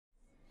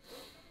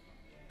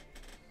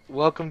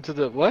Welcome to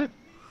the what?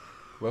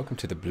 Welcome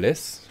to the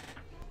bliss.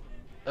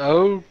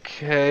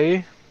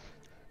 Okay.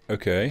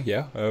 Okay,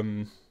 yeah.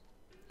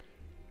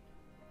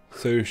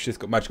 So she's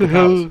got The magical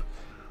powers. hell?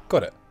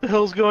 Got it. The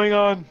hell's going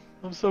on?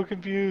 I'm so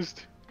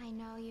confused. I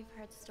know you've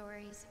heard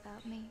stories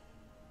about me.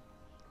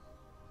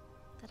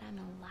 That I'm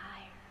a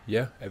liar.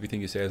 Yeah,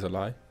 everything you say is a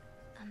lie.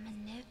 A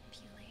manipulator.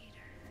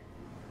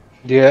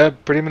 Yeah,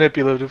 pretty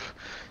manipulative.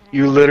 That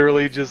You I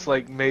literally use just other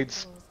like made.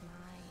 people's minds.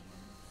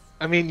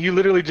 I mean, you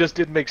literally just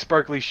did make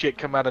sparkly shit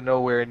come out of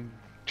nowhere and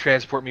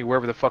transport me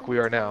wherever the fuck we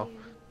are now.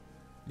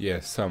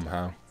 Yeah,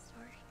 somehow.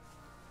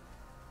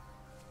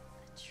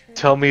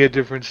 Tell me a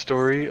different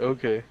story?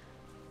 Okay.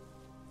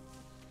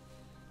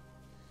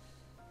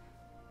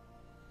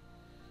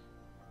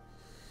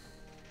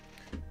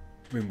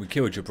 I mean, we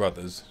killed your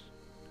brothers.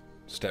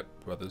 Step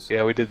brothers.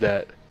 Yeah, we did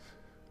that. There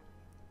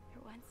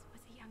once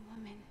was a young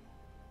woman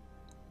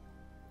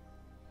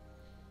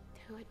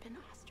who had been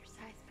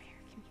ostracized by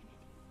her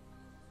community,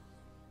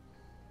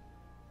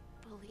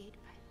 bullied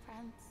by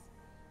friends,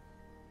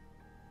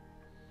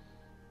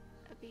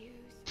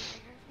 abused by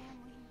her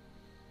family.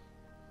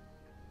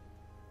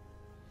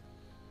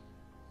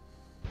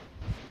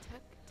 She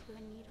took to a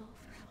needle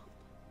for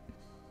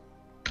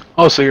help.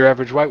 Oh, so you're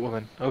average white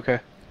woman. Okay.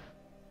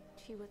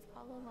 She was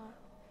all alone.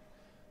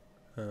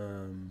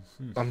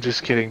 I'm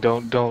just kidding.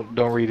 Don't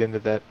read into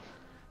that.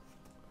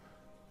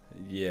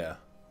 Yeah.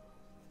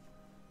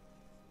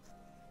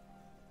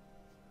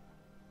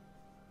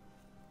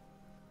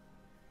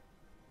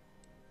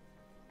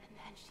 And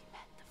then she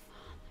met the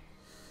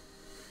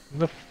father.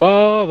 The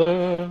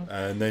father.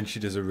 And then she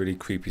does a really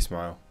creepy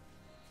smile.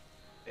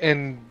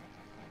 And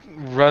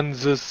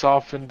runs us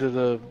off into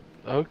the.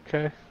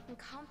 Okay. And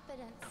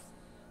confidence. The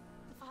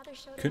father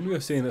showed her Couldn't we how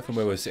have seen that from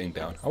where we were special sitting she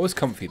down? was, I was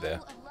comfy there.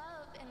 full of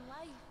love and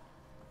life.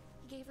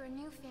 He gave her a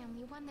new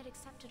family, one that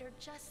accepted her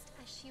just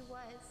as she was.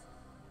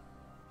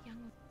 The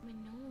young woman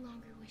no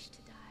longer wished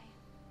to die.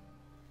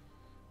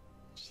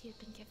 She had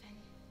been given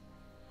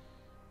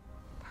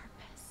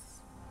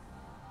purpose.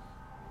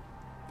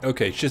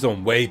 Okay, she's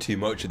on way too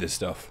much of this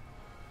stuff.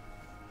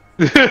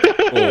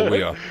 Oh,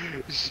 we are.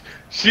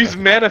 She's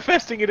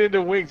manifesting it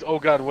into wings. Oh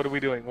god, what are we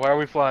doing? Why are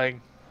we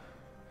flying?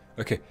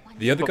 Okay,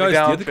 the other Put me guys,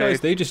 down,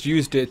 Faith. they just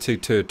used it to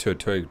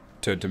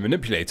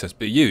manipulate us.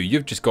 But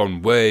you've just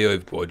gone way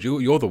overboard.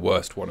 You're the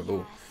worst one of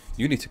all.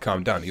 You need to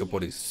calm down. Your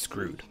body's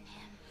screwed.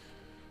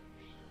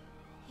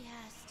 He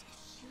asked if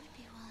she would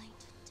be willing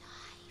to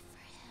die for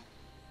him.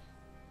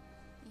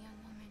 The young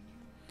woman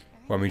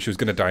knew. Well, I mean, she was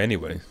gonna die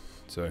anyway.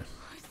 So, I was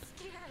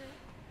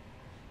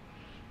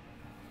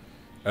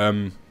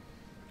scared.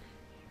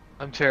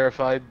 I'm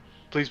terrified.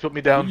 Please put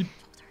me down. Told her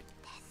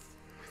this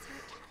was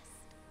her test.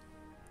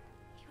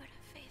 He would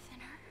have faith in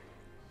her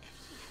if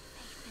she had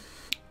faith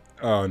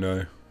in him. Oh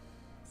no. So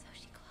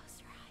she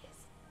closed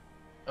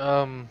her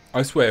eyes.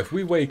 I swear, if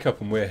we wake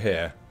up and we're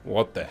here,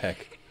 what the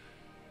heck?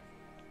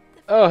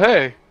 Oh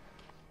hey.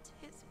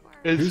 To his word.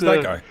 It's, Who's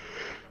that guy?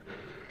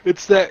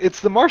 It's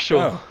the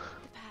Marshal. Oh, The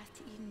path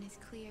to Eden is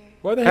clear.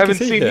 why the heck Haven't is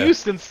he seen here? you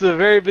since the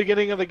very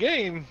beginning of the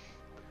game.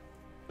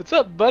 What's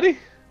up, buddy?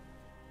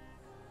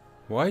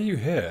 Why are you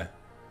here?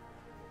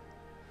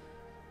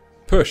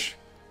 Push.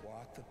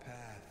 Walk the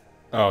path.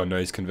 Oh no,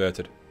 he's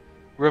converted.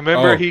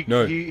 Remember Oh, he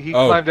no. he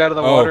Oh, climbed out of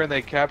the oh. water and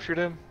they captured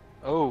him?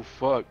 Oh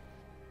fuck.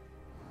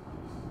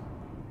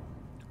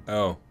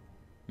 Oh,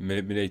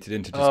 manipulated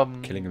into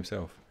just killing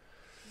himself.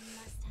 You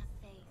must have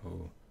faith.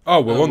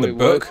 Oh, we're on the wait,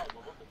 book. what?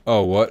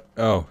 Oh, what?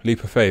 Oh,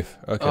 leap of faith.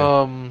 Okay.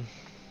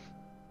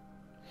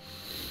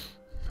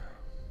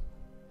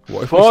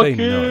 What if we say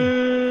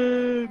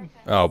no? Fucking.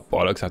 Oh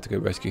bollocks! I have to go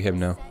rescue him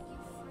now. Set you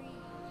free.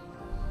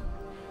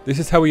 This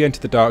is how we enter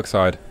the dark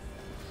side.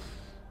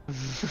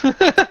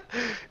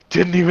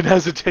 Didn't even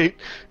hesitate.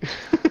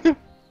 You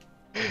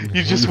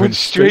just You went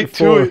straight to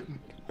straight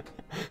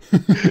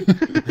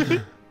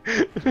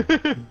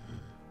it.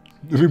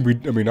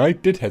 I mean, I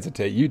did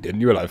hesitate. You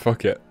didn't. You were like,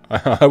 "Fuck it."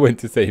 I went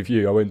to save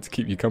you. I went to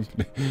keep you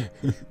company.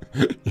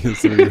 You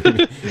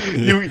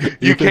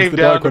came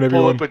down to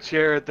pull up a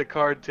chair at the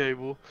card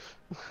table.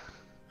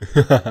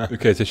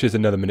 Okay, so she's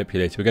another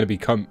manipulator. We're gonna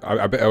become.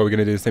 I bet we're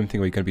gonna do the same thing.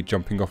 Where you're gonna be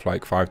jumping off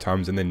like 5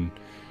 times and then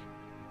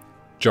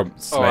jump Oh,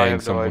 slaying I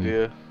have someone. no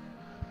idea.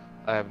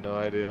 I have no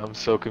idea. I'm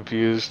so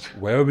confused.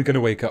 Where are we gonna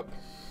wake up?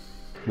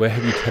 Where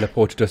have you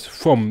teleported us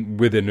from?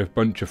 Within a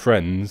bunch of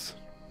friends,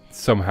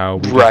 somehow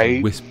we Right.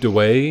 just whisked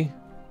away.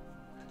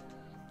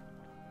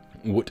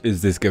 What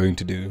is this going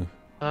to do?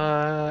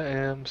 I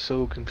am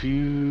so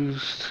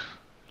confused.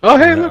 Oh,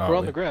 hey, Where look, are we're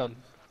on we? the ground.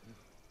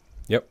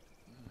 Yep,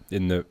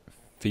 in the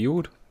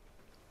field.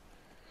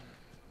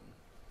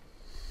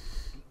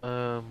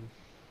 Hope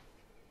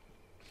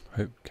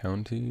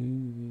County.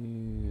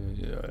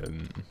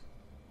 We're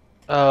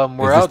Is this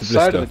the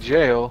outside of blister? the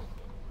jail.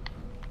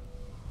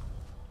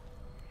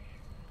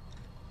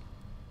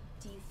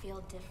 Do you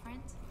feel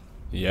different?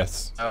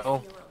 Yes. No. Feel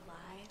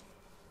alive?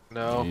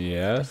 No.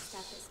 Yes.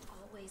 Step is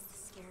always the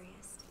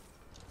scariest.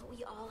 But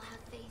we all have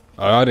faith.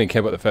 I didn't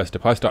care about the first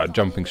step. I started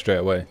jumping straight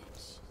away.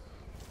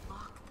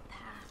 Walk the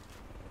path.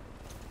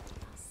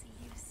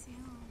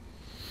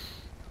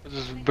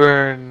 Just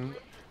burn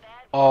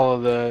all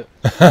of that.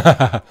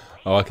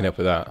 Oh, I can help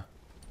with that.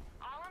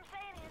 All I'm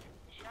saying is,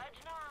 judge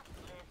not,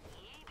 lest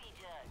ye be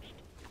judged.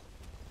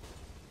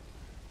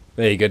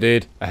 There you go,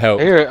 dude. I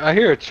helped. I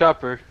hear a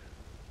chopper.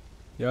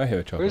 Yeah, I hear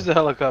a chopper. Where's the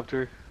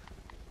helicopter?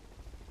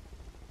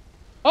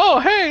 Oh,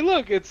 hey,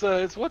 look, it's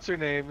what's her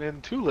name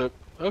in Tulip.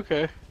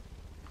 Okay.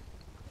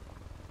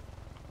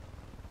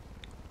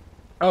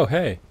 Oh,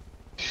 hey.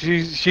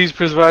 She's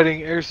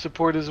providing air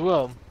support as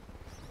well.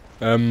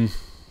 I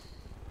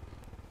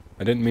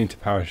didn't mean to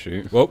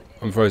parachute. Whoa,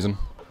 I'm frozen.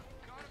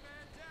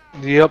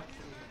 Yep.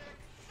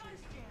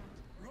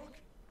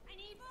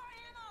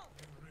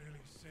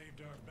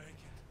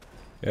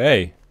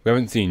 Hey, we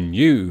haven't seen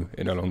you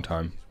in a long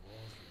time.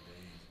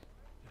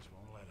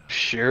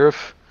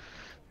 Sheriff,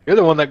 you're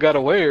the one that got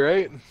away,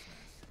 right?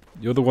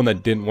 You're the one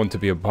that didn't want to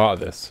be a part of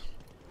this.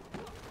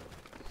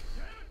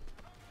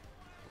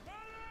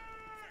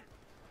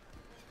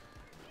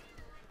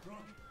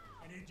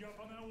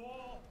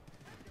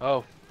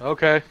 Oh,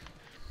 okay.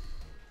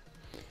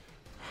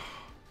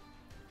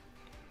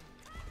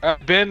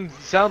 Ben,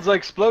 sounds like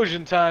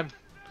explosion time.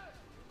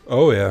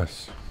 Oh,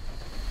 yes.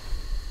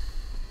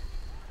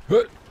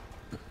 Huh.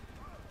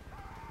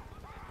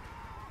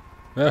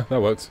 Yeah,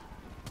 that works.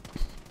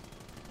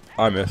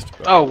 I missed.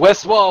 But... Oh,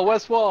 west wall,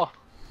 west wall.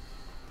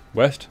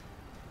 West?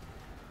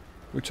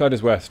 Which side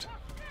is west?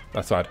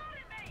 That side.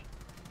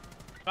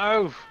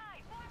 Oh.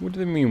 What do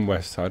they mean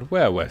west side?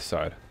 Where west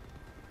side?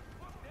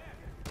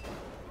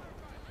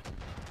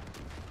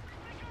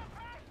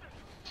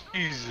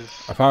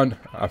 Jesus. I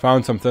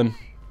found something.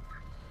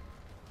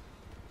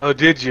 Oh,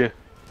 did you?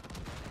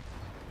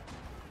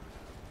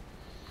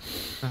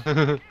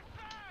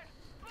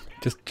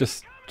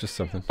 Just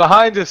something.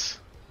 Behind us.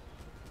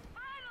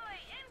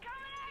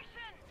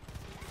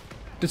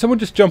 Did someone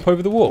just jump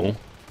over the wall?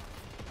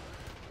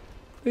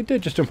 They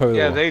did just jump over the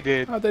wall. Yeah, they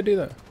did. How'd they do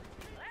that?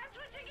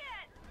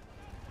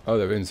 Oh,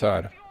 they're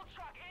inside.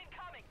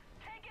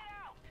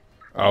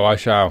 Oh, I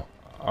shall.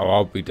 Oh,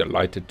 I'll be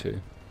delighted to.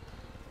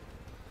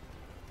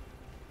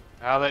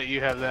 I'll let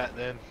you have that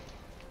then.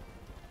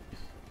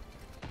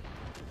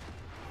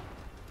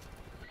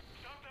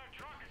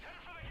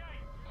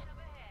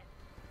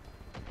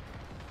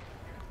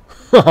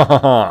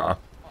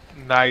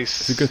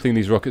 Nice. It's a good thing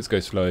these rockets go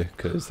slow,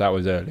 because that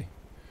was early.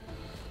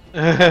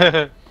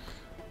 Alright,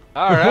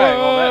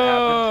 well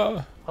that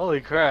happened.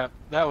 Holy crap,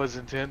 that was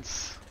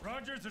intense.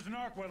 Rogers, there's an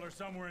arc welder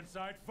somewhere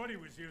inside. Footy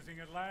was using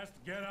it last.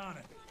 Get on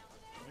it.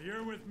 Now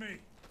you're with me.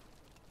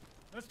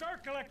 Let's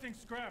start collecting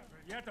scrap.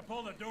 You have to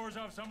pull the doors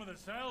off some of the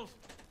cells.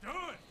 Do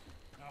it.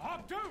 Now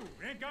hop to.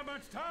 We ain't got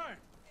much time.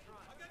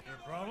 There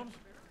problems?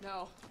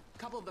 No. A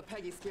couple of the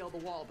Peggy scaled the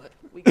wall, but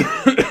we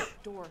got the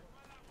door.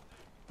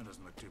 That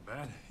doesn't look too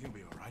bad. You'll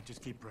be all right.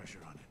 Just keep pressure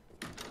on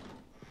it.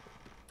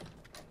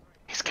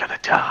 He's gonna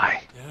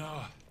die. You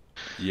know,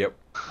 Yep.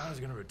 I was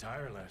gonna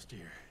retire last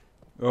year.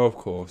 Oh, of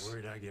course.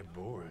 Worried I'd get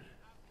bored.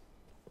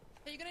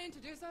 Are you gonna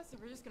introduce us, or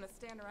we're just gonna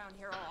stand around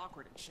here all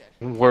awkward and shit?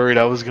 Worried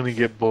I was gonna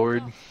get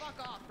bored. Oh, fuck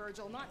off,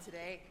 Virgil. Not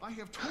today. I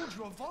have told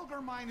you a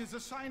vulgar mind is a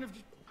sign of...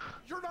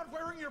 You're not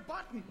wearing your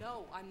button.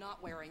 No, I'm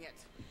not wearing it.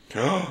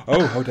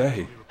 Oh, how dare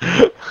he?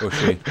 Or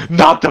she.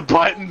 Not the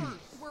button!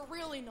 We're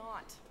really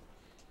not.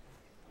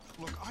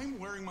 Look, I'm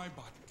wearing my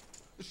button.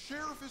 The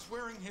sheriff is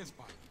wearing his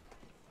button.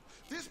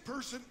 This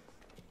person...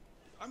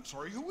 I'm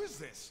sorry, who is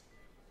this?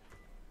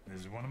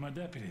 This is one of my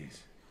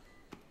deputies.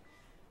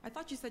 I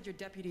thought you said your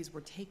deputies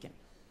were taken.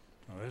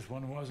 Oh, this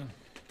one wasn't.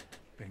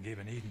 Been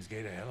giving Eden's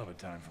Gate a hell of a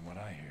time from what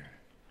I hear.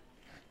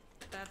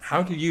 That's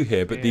How do you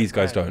hear, but these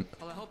guys don't?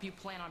 Well, I hope you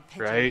plan on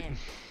pitching Right. in.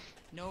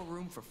 No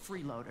room for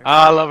freeloaders.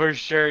 I love her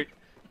shirt.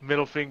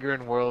 Middle finger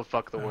in world,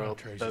 fuck the Oh, world.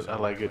 Tracy's I all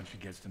like right it. when she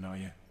gets to know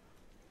you.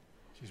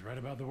 She's right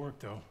about the work,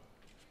 though.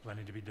 There's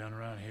plenty to be done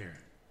around here.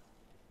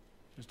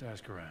 Just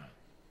ask around.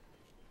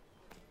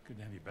 Good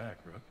to have you back,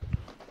 Rook.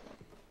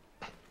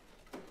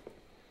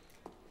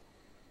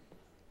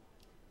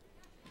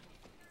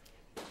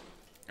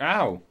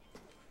 Ow!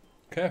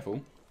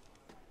 Careful.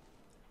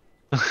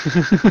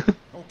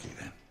 Okay,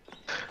 then.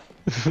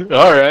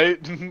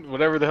 Alright,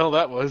 whatever the hell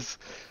that was.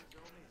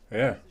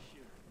 Yeah.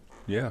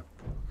 Yeah.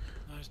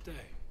 Nice day.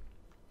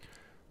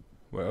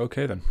 Well,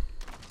 okay then.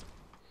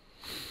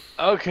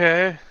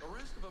 Okay. The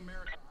rest of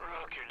America...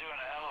 Rook, you're doing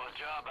a hell of a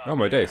job out Oh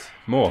my there. days.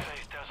 More.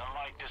 Faith doesn't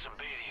like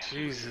disobedience.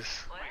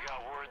 Jesus. We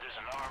got word there's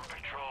an armed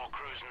patrol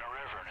cruising the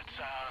river, and it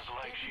sounds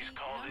like she's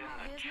called in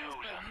the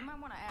chosen. You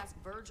might want to ask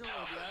Virgil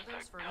or the Toughest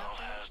others the for an girl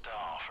update. has to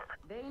offer.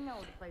 They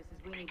know the places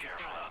we need to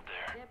careful strike. out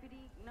there.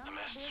 Deputy, none The of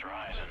my mist is business,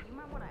 rising. but you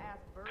might want to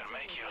ask Virgil Gonna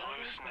make or you the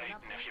others for an hallucinate,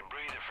 and if update. you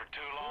breathe it for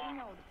too They long,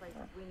 know the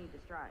places we need to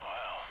strike.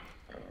 well,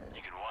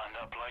 you could wind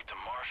up like the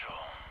marshal.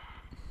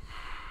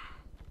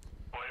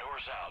 White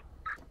horse out.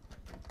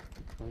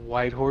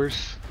 White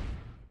horse.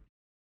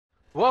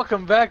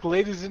 Welcome back,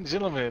 ladies and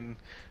gentlemen,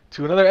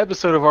 to another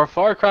episode of our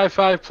Far Cry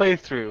 5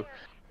 playthrough.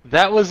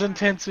 That was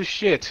intense as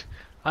shit.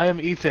 I am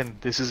Ethan.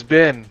 This is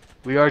Ben.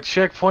 We are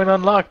checkpoint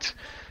unlocked.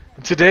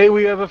 And today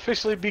we have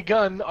officially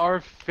begun our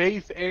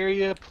Faith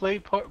area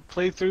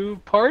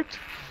playthrough part.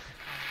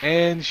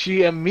 and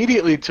she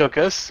immediately took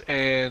us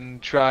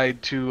and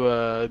tried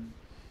to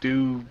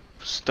do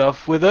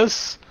stuff with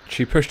us.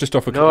 She pushed us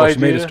off a cliff. No Or she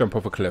made us idea. jump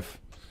off a cliff.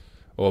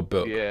 Or a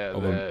book. Yeah,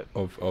 of,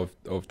 that.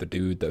 of the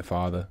dude, the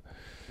father.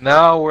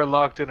 Now we're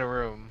locked in a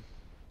room.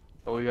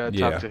 But we gotta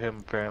Yeah. talk to him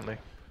apparently.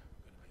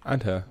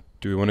 And her.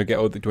 Do we want to get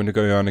all? Do you want to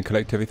go around and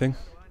collect everything?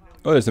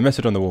 Oh, there's a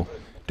message on the wall.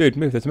 Dude,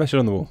 move! There's a message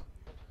on the wall.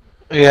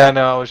 Yeah, I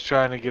know. I was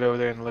trying to get over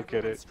there and look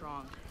at it.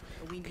 Strong,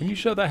 but we Can you need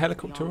shut that you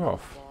helicopter beyond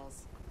off? those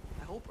walls.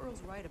 I hope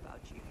Earl's right about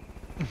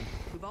you.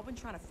 We've all been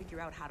trying to figure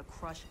out how to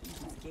crush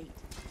Eden's gate.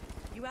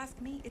 You ask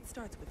me, it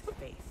starts with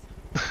faith.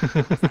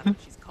 That's what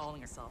she's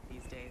calling herself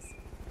these days.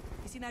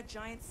 You seen that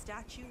giant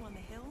statue on the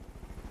hill?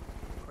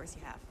 Of course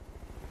you have.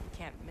 You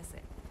can't miss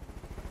it.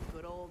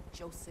 Good old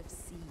Joseph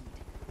Seed,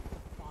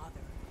 the father.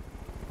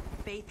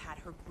 Faith had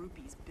her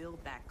groupies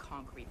build that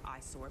concrete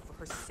eyesore for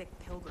her sick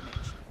pilgrimage.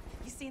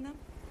 You seen them?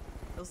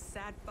 Those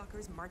sad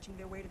fuckers marching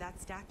their way to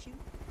that statue?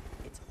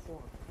 It's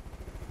horrible.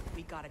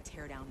 We gotta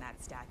tear down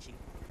that statue.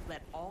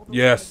 Let all the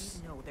Yes.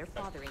 ladies know their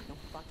father ain't no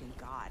fucking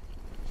god.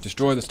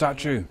 Destroy the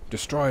statue.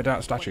 Destroy that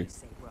What statue. do you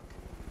say, Rook?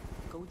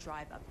 Go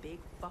drive a big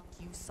fuck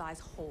you size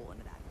hole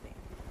into that thing.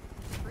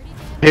 Pretty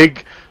damn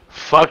Big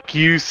fuck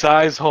you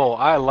size hole.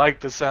 I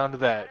like the sound of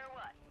that.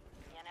 What?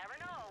 You never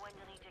know when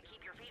you need to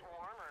keep your feet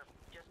warm or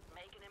just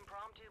make an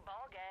impromptu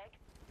ball gag.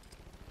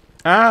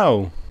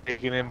 Ow!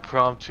 Take an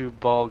impromptu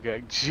ball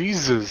gag.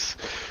 Jesus.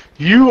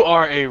 You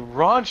are a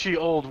raunchy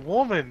old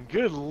woman.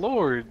 Good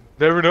lord.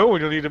 Never know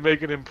when you'll need to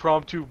make an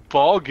impromptu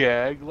ball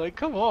gag. Like,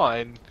 come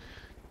on.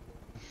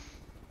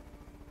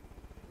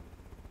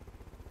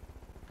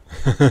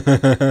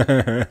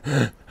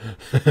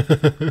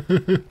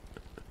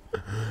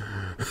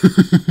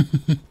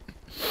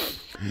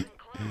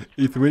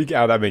 Ethan, when you get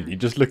out of that menu,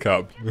 just look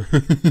up.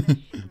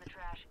 Shooting the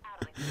trash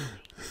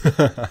out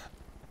of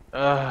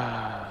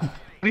the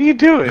What are you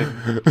doing?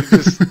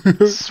 You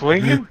just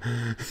swinging?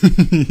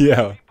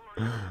 Yeah.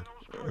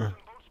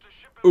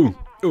 Ooh,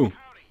 ooh.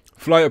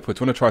 Fly upwards.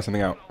 Want to try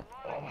something out?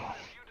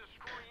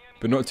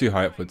 But not too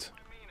high upwards.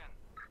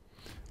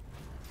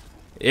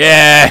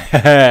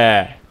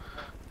 Yeah!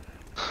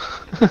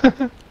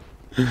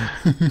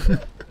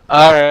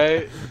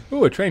 Alright.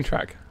 Ooh, a train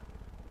track.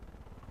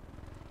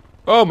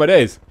 Oh, my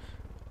days.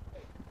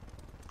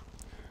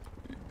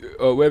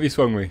 Oh, where have you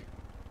swung me?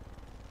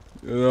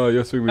 Oh,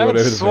 you're swinging me I all over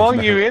haven't the swung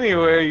place you now.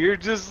 anywhere. You're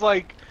just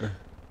like...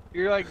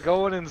 You're like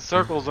going in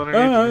circles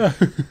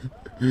underneath me.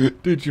 Ah.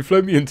 Dude, you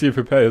flown me into your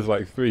propellers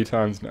like 3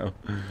 times now.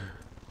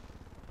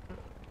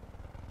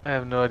 I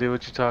have no idea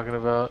what you're talking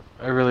about.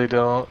 I really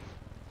don't.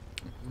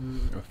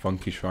 A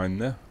funky shrine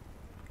there.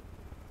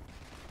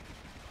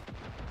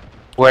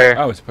 Where?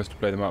 Oh, we're supposed to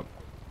play them up.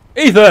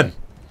 Ethan!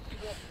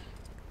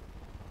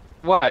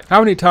 What? How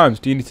many times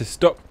do you need to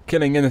stop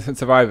killing innocent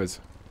survivors?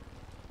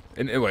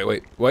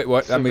 Wait,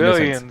 what? That made no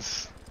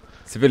sense.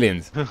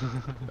 Civilians.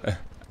 Civilians.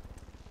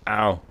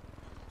 Ow.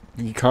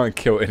 You can't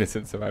kill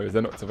innocent survivors.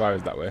 They're not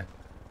survivors that way.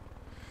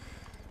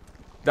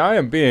 I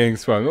am being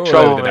swung all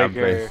over the damn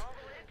place. Troublemaker.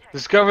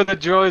 Discover the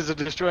joys of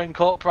destroying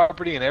cult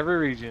property in every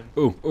region.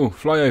 Ooh, ooh,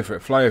 fly over it,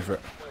 fly over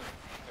it.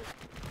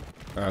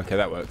 Okay,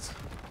 that works.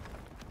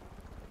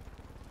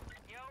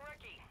 Yo,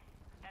 Rookie.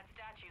 That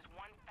statue's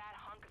one fat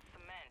hunk of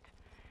cement.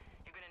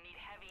 You're gonna need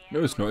heavy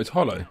No, it's not, it's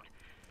hollow.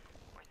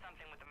 or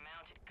something with a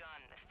mounted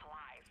gun that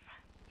flies.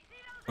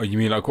 Oh, you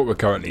mean like what we're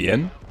currently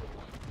in?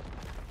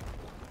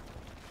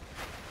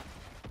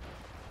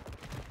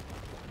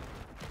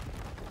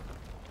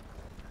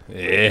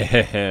 Yeah.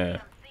 Seeing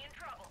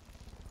trouble.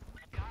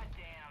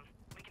 Goddamn.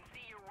 We can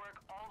see your work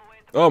all the way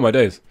at the Oh, my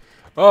days.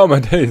 Oh, my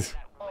days.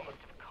 that waste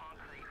of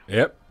concrete.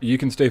 Yep, you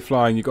can stay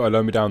flying. You gotta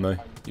lower me down, though.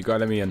 You gotta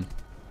let me in.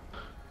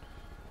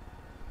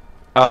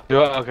 Oh,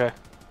 okay.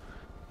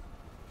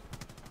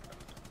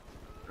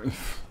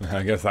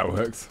 I guess that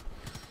works.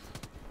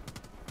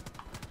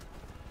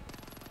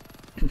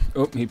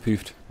 Oh, he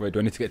poofed. Wait, do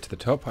I need to get to the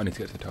top? I need to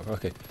get to the top.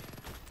 Okay.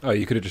 Oh,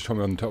 you could have just told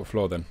me on the top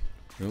floor then.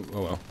 Oh,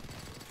 oh well.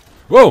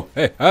 Whoa!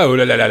 Hey! Oh,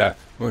 la la la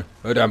la!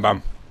 Oh, damn,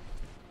 bam.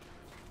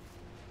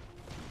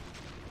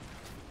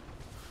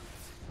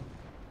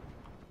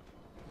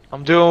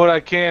 I'm doing what I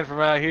can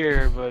from out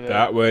here, but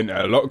That went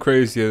a lot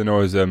crazier than I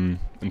was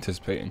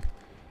anticipating.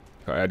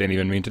 I didn't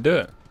even mean to do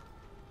it.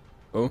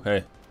 Oh,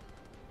 hey.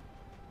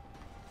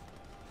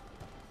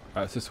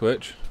 That's a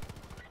switch.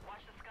 Watch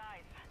the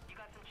skies. You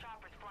got some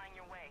choppers flying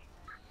your way.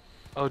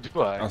 oh,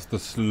 do I? That's the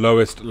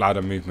slowest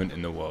ladder movement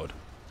in the world.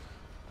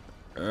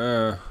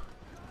 I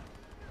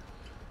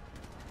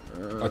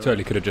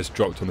totally could have just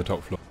dropped on the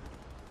top floor.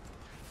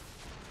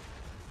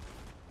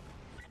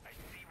 I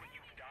see what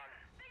you've done.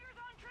 Fingers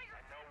on trigger.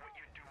 I know what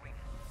you're doing.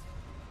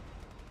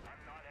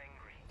 I'm not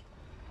angry,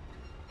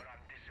 but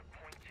I'm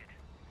disappointed.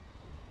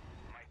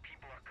 My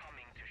people are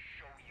coming to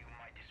show you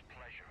my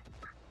displeasure.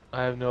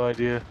 I have no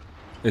idea.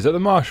 Is that the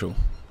marshal?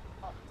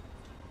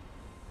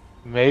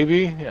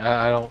 Maybe?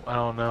 I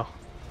don't know.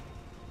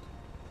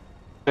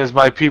 As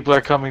my people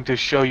are coming to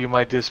show you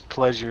my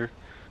displeasure.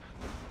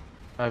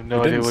 I have no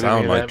It idea didn't what sound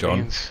any of like that John.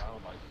 means.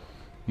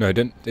 No, it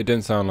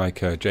didn't sound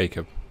like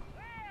Jacob.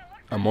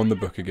 I'm on the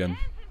book again.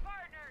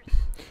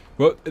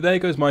 Well, there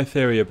goes my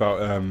theory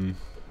about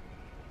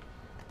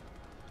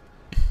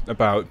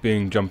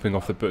being jumping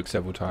off the book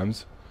several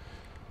times.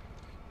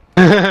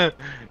 Yeah,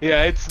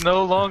 it's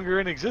no longer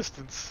in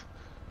existence.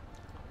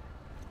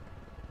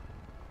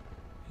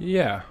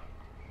 Yeah.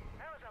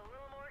 That was a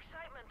little more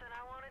excitement than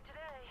I wanted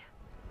today.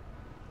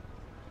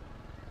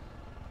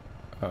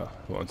 Oh,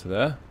 what onto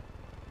there?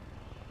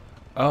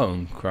 Oh,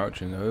 I'm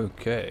crouching.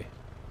 Okay.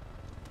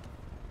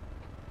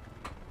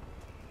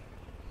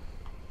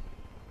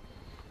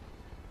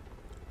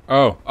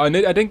 Oh, I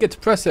didn't get to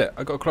press it.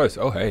 I got close.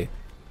 Oh, hey.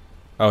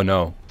 Oh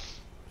no.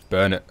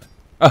 Burn it.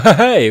 Oh,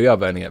 hey, we are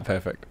burning it.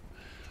 Perfect.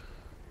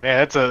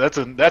 Man, that's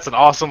an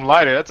awesome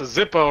lighter. That's a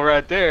Zippo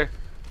right there.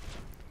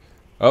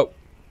 Oh,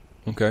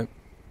 okay.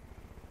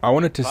 I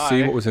wanted to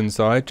see Bye. what was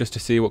inside, just to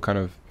see what kind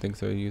of things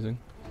they were using.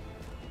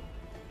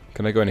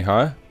 Can I go any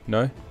higher?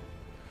 No.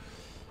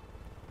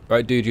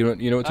 Right, dude. You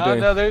know what to do.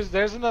 No,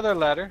 there's another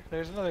ladder.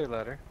 There's another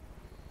ladder.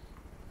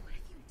 What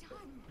have you done?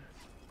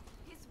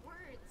 His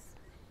words.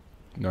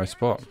 Nice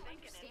spot. Do you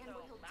understand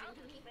what he'll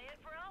do to me? Say it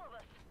for all of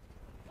us.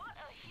 What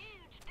a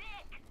huge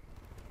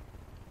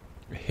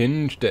dick!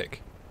 Hinge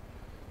dick.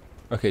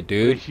 Okay, A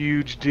dude.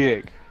 huge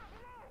dick.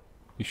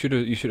 You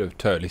should have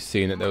totally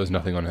seen that there was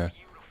nothing on here.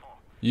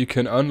 You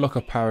can unlock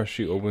a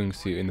parachute or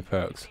wingsuit in the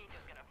perks.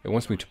 It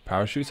wants me to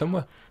parachute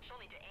somewhere? She'll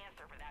need to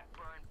answer for that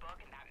burned book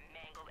and that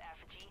mangled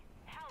effigy.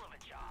 Hell of a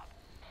job.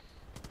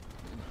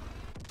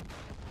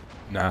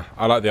 Nah,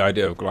 I like the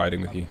idea of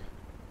gliding with you.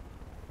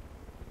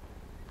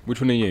 Which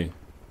one are you?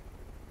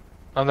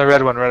 On the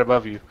red one right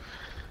above you.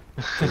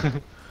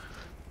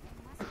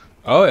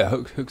 Oh, it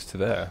hooks to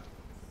there.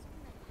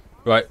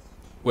 Right,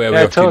 where are we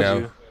Yeah, I off to told now?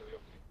 you.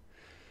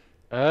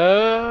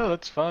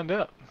 Let's find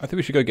out. I think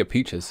we should go get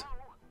peaches.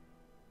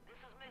 This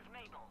is Ms.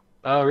 Mabel.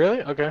 Oh,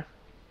 really? Okay.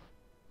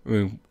 I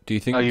mean, do you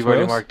think Oh, it's you've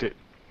already worse? marked it.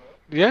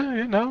 Yeah,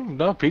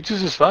 no,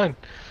 Peaches is fine.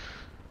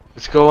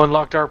 Let's go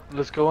unlock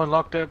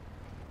that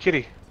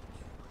kitty.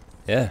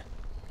 Yeah.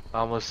 I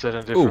almost said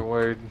a different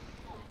word.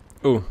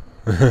 Ooh.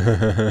 I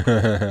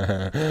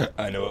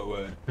know what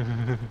word.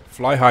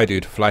 Fly high,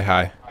 dude. Fly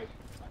high.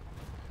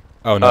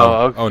 Oh no.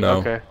 Oh, okay. Oh no.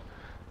 Okay.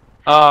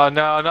 Oh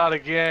no, not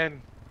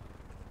again.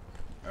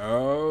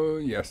 Oh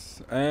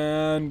yes.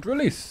 And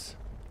release.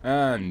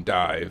 And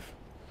dive.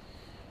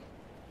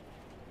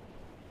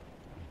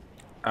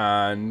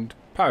 And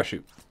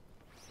parachute.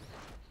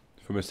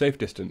 From a safe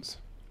distance.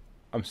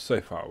 I'm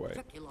so far away.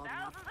 Took you long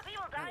enough. Thousands of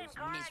people die in Those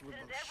car miserable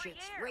accidents every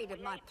shits year.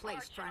 raided my People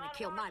place are trying to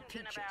still kill my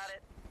losing peaches. about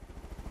it.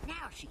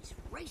 Now she's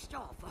raced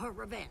off for her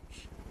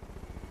revenge.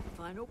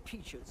 Final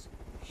Peaches.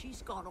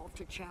 She's gone off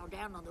to chow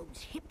down on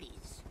those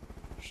hippies.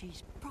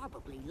 She's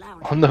probably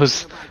lounging On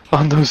those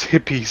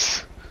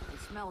hippies. It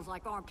smells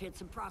like armpits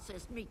and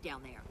processed meat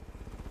down there.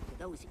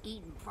 Those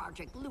Eden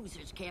Project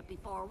losers can't be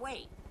far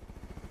away.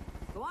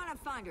 Go on and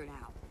find her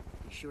now.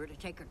 Be sure to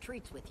take her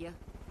treats with you.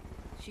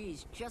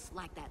 She's just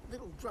like that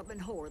little drubbing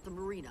whore at the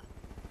marina.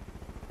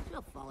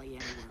 She'll follow you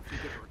anywhere if you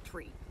give her a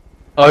treat.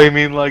 Oh, you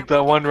mean like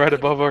the one right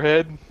above our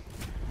head?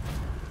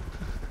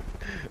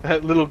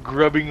 That little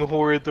grubbing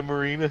whore at the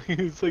marina.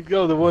 It's like,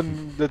 oh, the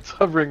one that's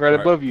hovering right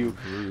above you,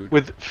 Rude.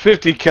 with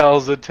 50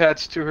 cals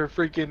attached to her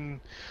freaking.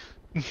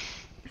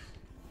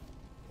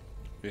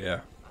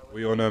 Yeah.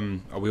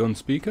 Are we on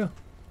speaker?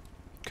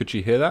 Could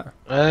she hear that?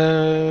 I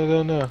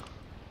don't know.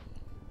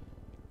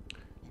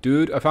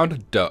 Dude, I found a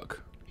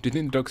duck. Do you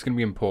think the duck's gonna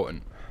be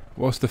important?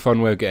 What's the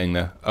fun way of getting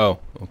there? Oh,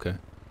 okay.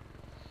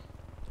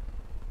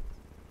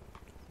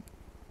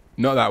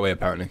 Not that way,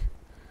 apparently.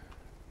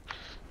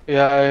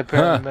 Yeah, I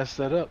apparently Huh. messed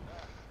that up.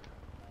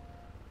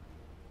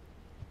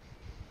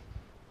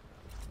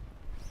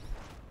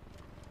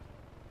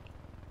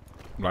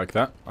 Like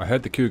that. I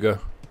heard the cougar.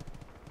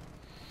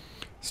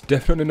 It's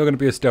definitely not going to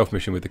be a stealth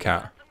mission with the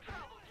cat.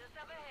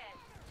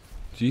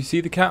 Do you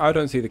see the cat? I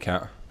don't see the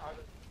cat.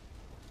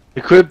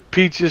 Equip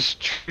Peach's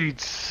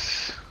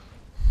treats.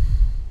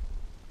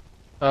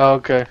 Oh,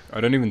 okay.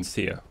 I don't even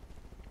see her.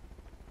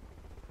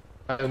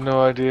 I have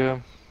no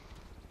idea.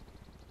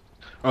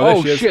 Oh, there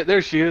Oh she is. shit,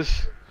 there she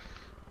is.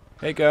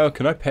 Hey girl,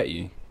 can I pet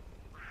you?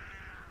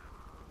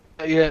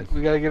 Not yet,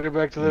 we gotta get her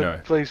back to the No.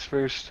 place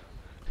first.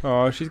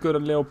 Oh, she's got a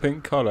little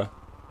pink collar.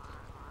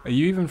 Are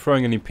you even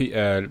throwing any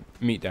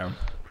meat down?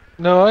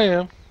 No, I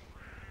am.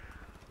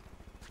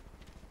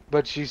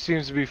 But she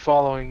seems to be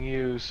following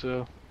you,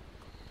 so.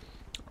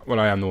 Well,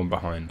 I am the one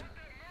behind.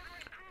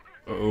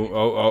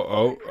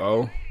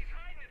 Oh.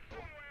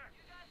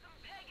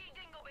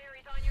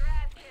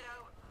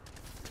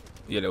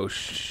 You little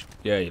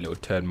yeah, you little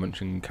turd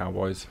munching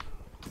cowboys.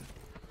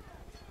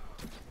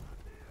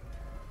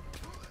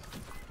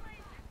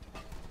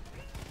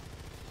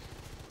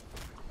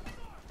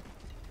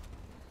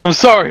 I'm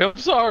sorry,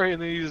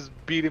 and then you just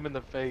beat him in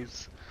the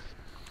face.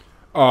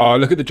 Oh,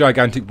 look at the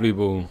gigantic blue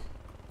ball.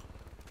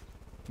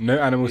 No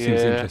animal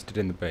seems Yeah. interested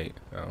in the bait.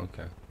 Oh,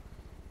 okay.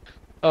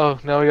 Oh,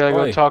 now we gotta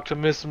go Oi. talk to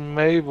Miss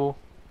Mabel.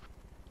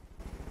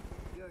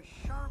 You're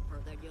sharper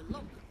than you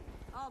look.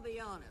 I'll be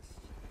honest.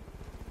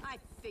 I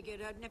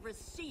figured I'd never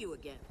see you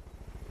again.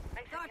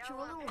 Thought you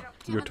were a little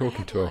You were dim in the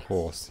talking to a headlights,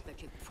 horse.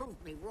 but you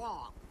proved me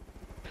wrong.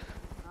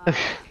 Oh,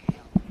 hell.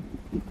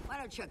 Why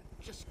don't you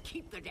just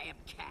keep the damn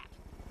cat?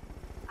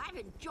 I've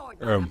enjoyed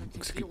not having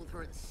to deal with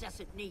her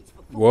incessant needs for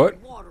food What?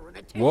 and water and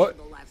attention What?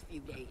 the last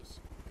few days.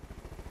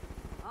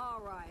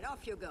 All right,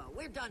 off you go.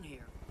 We're done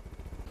here.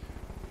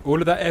 All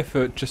of that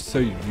effort just so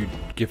you'd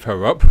give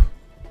her up?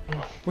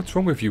 What's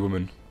wrong with you,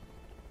 woman?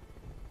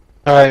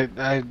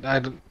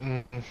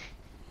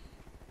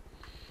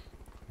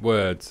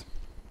 Words.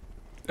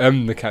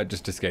 The cat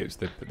just escapes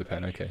the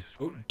pen, okay.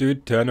 Oh,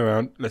 dude, turn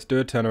around. Let's do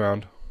a turn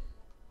around.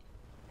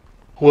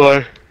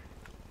 Why?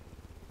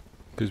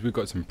 Because we've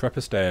got some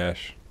prepper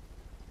stash.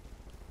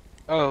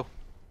 Oh.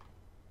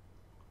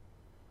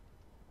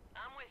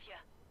 I'm with you.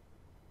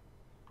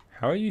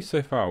 How are you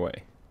so far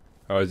away?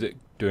 Oh, is it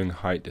doing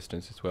height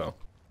distance as well?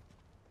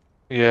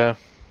 Yeah.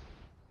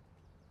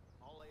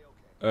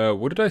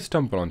 What did I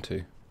stumble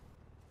onto?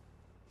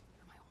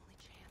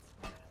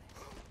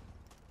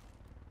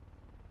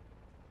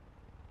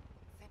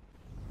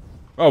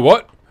 Oh,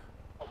 what?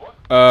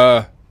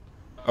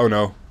 Oh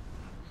no.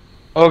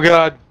 Oh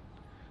god.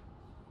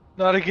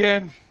 Not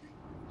again.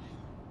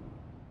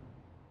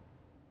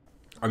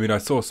 I mean, I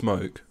saw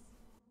smoke.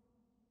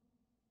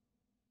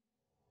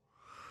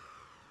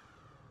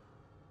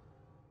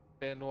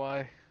 And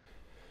why?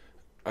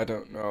 I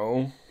don't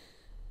know.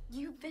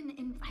 You've been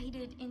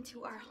invited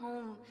into our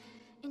home,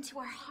 into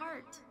our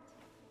heart.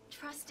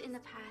 Trust in the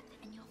path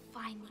and you'll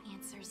find the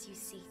answers you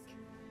seek.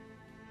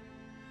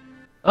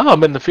 Oh,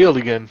 I'm in the field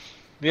again.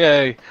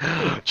 Yay.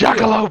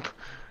 Jackalope!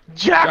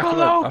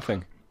 Jackalope!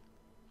 Nothing.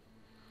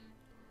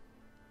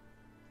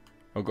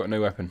 I've got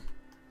no weapon.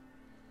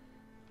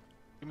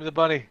 Give me the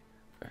bunny.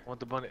 I want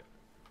the bunny.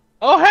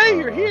 Oh, hey,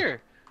 you're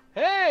here!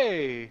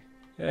 Hey!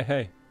 Yeah,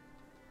 hey.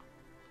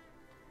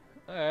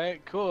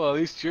 Alright, cool. At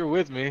least you're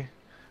with me.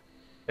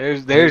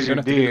 There's You're your gonna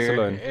have to do this deer.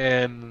 alone.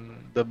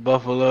 And the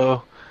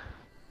buffalo.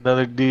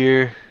 Another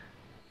deer.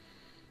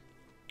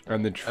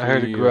 And the tree. I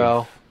heard a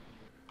growl.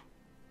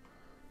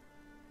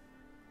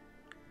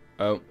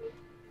 Oh.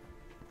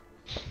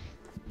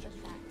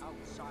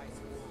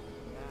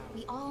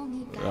 We all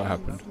need What guidance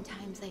happened? in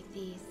times like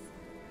these.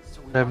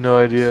 I have no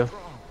idea.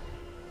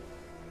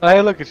 Oh,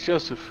 hey, look, it's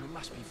Joseph. We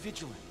must be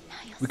vigilant.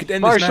 We could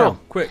end this Marshall. now.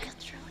 Quick. I'll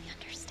truly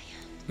understand.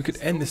 We could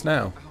end this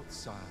now.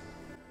 Outside.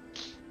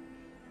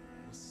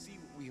 We'll see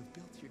what we have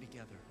built here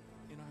together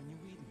in our new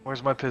Eden.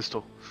 Where's my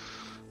pistol?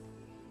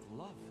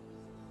 Love.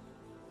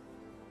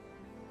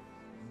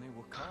 And they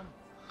will come.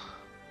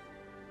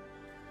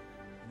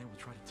 And they will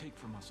try to take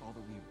from us all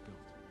that we have built.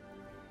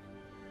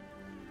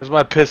 Where's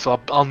my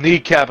pistol? I'll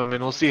kneecap him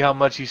and we'll see how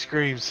much he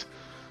screams.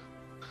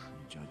 You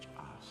judge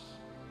us.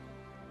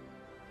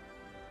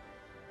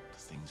 The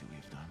things that we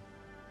have done.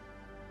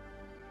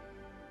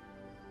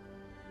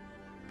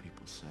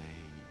 People say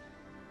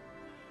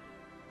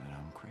that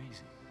I'm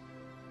crazy.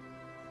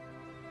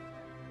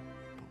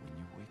 But when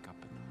you wake up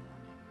in the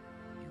morning,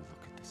 you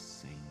look at the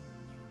same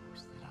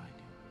news that I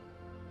do.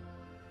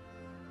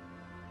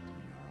 Do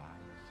your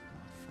eyes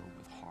not fill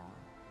with horror?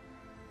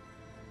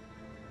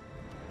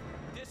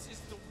 This is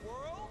the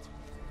world?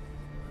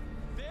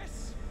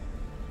 This?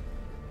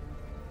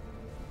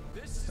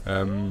 This is the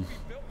world we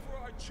built for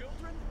our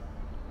children?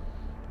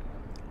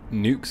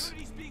 Nukes.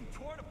 Cities being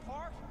torn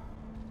apart?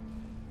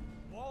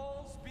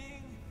 Walls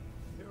being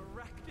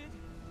erected?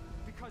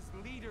 Because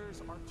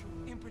leaders are too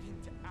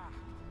impotent to act.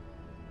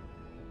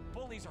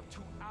 Bullies are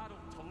too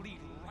adult to lead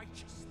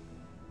righteously.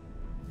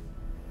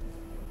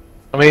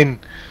 I mean,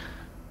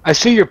 I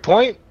see your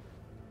point,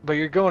 but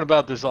you're going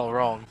about this all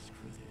wrong.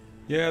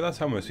 Yeah, that's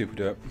how most people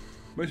do it.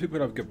 Most people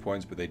have good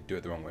points, but they do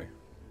it the wrong way.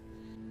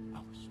 I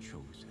was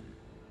chosen.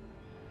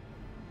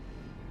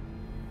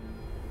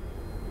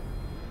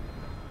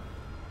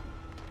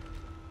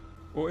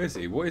 Or is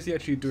he? What is he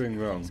actually doing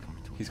wrong?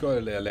 He's got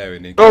a lair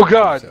in Oh,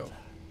 God!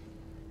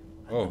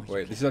 Oh,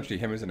 wait, this is actually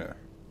him, isn't it?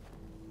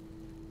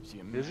 See,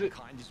 Is it?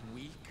 mankind is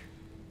weak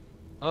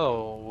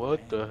Oh,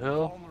 what the and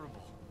hell?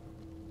 vulnerable.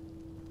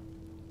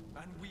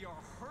 And we are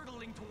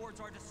hurtling towards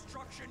our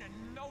destruction and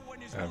no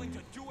one is willing to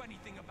do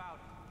anything about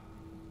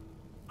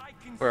it. I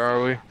can Where are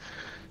see we? it.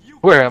 You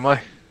Where can am I?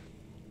 see it.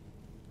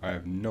 I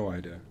have no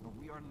idea. But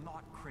we are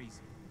not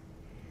crazy.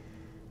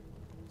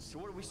 So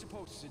what are we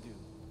supposed to do?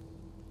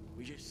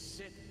 We just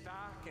sit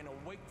back and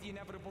await the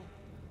inevitable?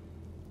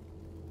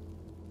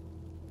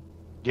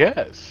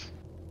 Yes.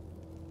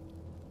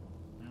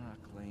 I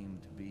claim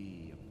to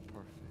be a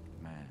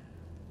perfect man.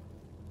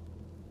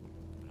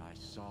 But I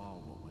saw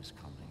what was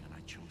coming and I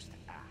chose to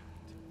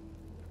act,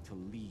 to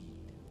lead.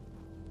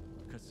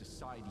 Because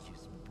society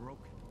is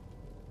broken.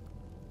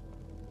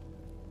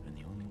 And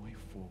the only way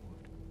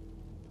forward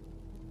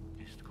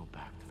is to go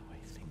back to the way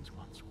things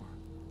once were.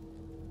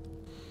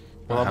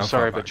 Well, I'm How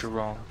sorry, far but back? you're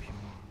wrong.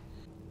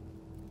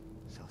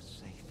 So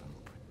safe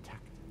and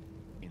protected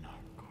in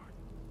our garden.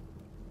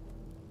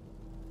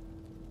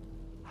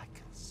 I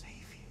can save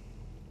you.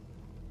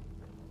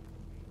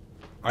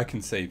 I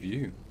can save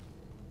you.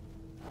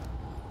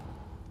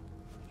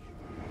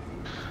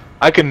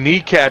 I can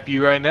kneecap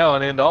you right now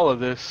and end all of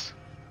this.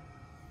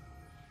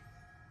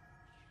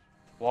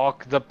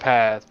 Walk the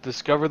path.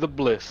 Discover the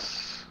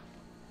bliss.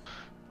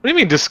 What do you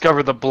mean,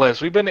 discover the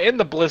bliss? We've been in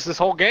the bliss this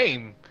whole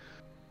game.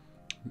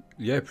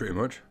 Yeah, pretty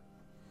much.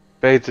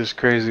 Faith is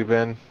crazy,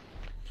 Ben.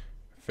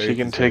 Faith She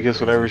can is take very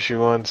us whenever crazy. she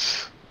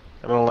wants.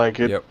 I don't like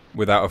it. Yep,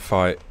 without a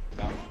fight.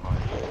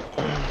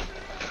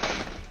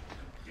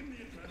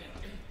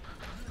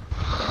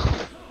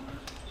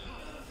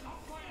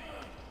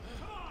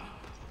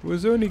 We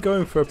was only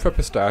going for a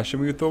prepper stash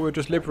and we thought we'd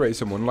just liberate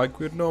someone like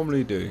we'd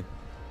normally do.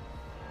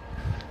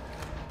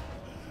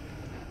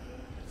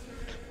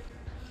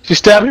 She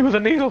stabbed me with a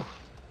needle.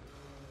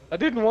 I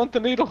didn't want the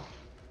needle.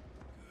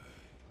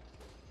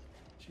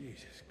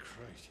 Jesus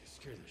Christ, you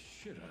scared the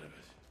shit out of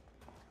us.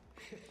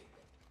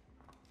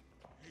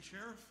 Hey,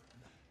 Sheriff.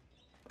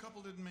 A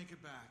couple didn't make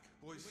it back.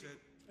 Boys said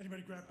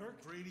Anybody grab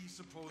Burke? Grady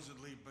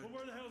supposedly, but Well,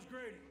 where the hell's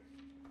Grady?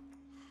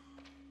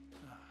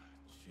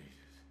 Jesus.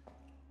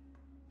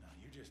 No,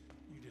 you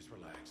just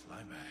relax.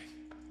 Lie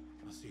back.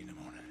 I'll see you in the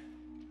morning.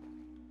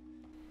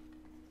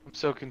 I'm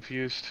so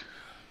confused.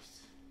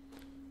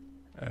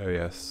 Oh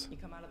yes. You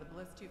come out of the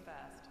bliss too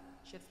fast.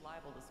 Shit's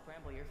liable to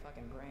scramble your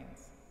fucking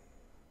brains.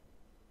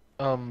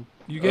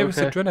 You gave us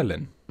okay.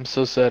 adrenaline. I'm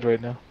so sad right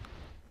now.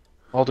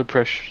 All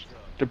depression.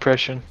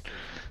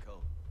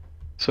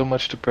 So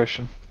much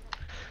depression.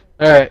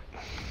 Alright.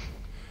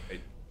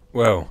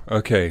 Well,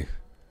 okay.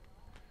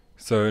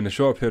 So in a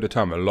short period of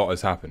time, a lot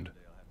has happened.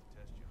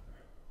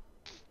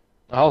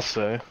 I'll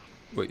say.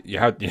 Wait,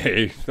 yeah,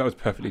 that was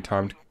perfectly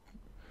timed.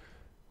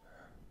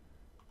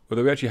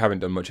 Although we actually haven't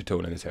done much at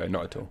all in this area,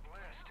 not at all.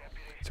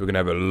 So we're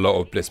going to have a lot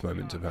of bliss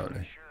moments,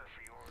 apparently.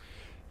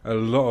 A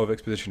lot of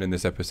exposition in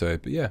this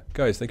episode. But yeah,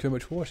 guys, thank you very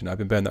much for watching. I've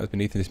been Ben, that was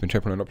Beneath, and this has been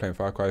Triple and Not Playing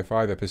Far Cry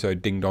 5,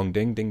 episode Ding Dong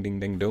Ding, Ding Ding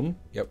Ding Dong.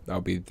 Yep,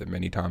 that'll be the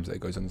many times that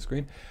it goes on the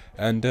screen.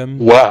 And,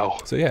 wow.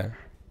 So yeah.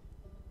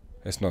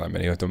 It's not that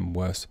many, I've done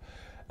worse.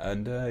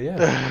 And,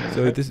 yeah.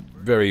 So this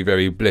very,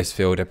 very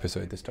bliss-filled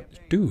episode this time.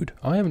 Dude,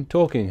 I am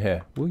talking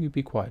here. Will you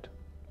be quiet?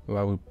 Well,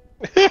 I will...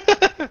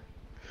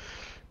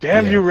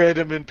 Damn Yeah. you,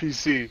 random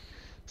NPC.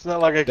 It's not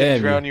like I can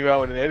Damn drown you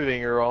out in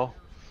editing or all.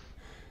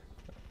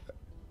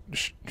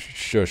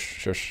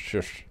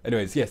 Shush.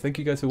 Anyways, yes, thank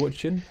you guys for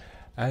watching.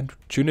 And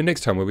tune in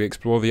next time where we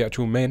explore the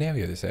actual main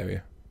area of this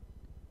area.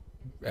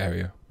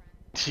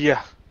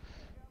 Yeah.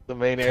 The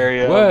main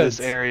area of Words.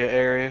 this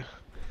area.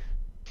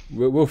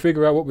 We'll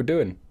figure out what we're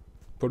doing.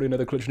 Probably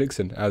another Clutch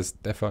Nixon, as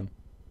they're fun.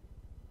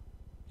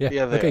 Yeah,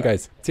 Yeah, they okay are.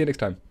 guys, see you next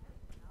time.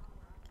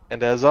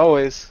 And as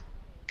always,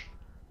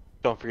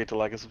 don't forget to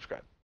like and subscribe.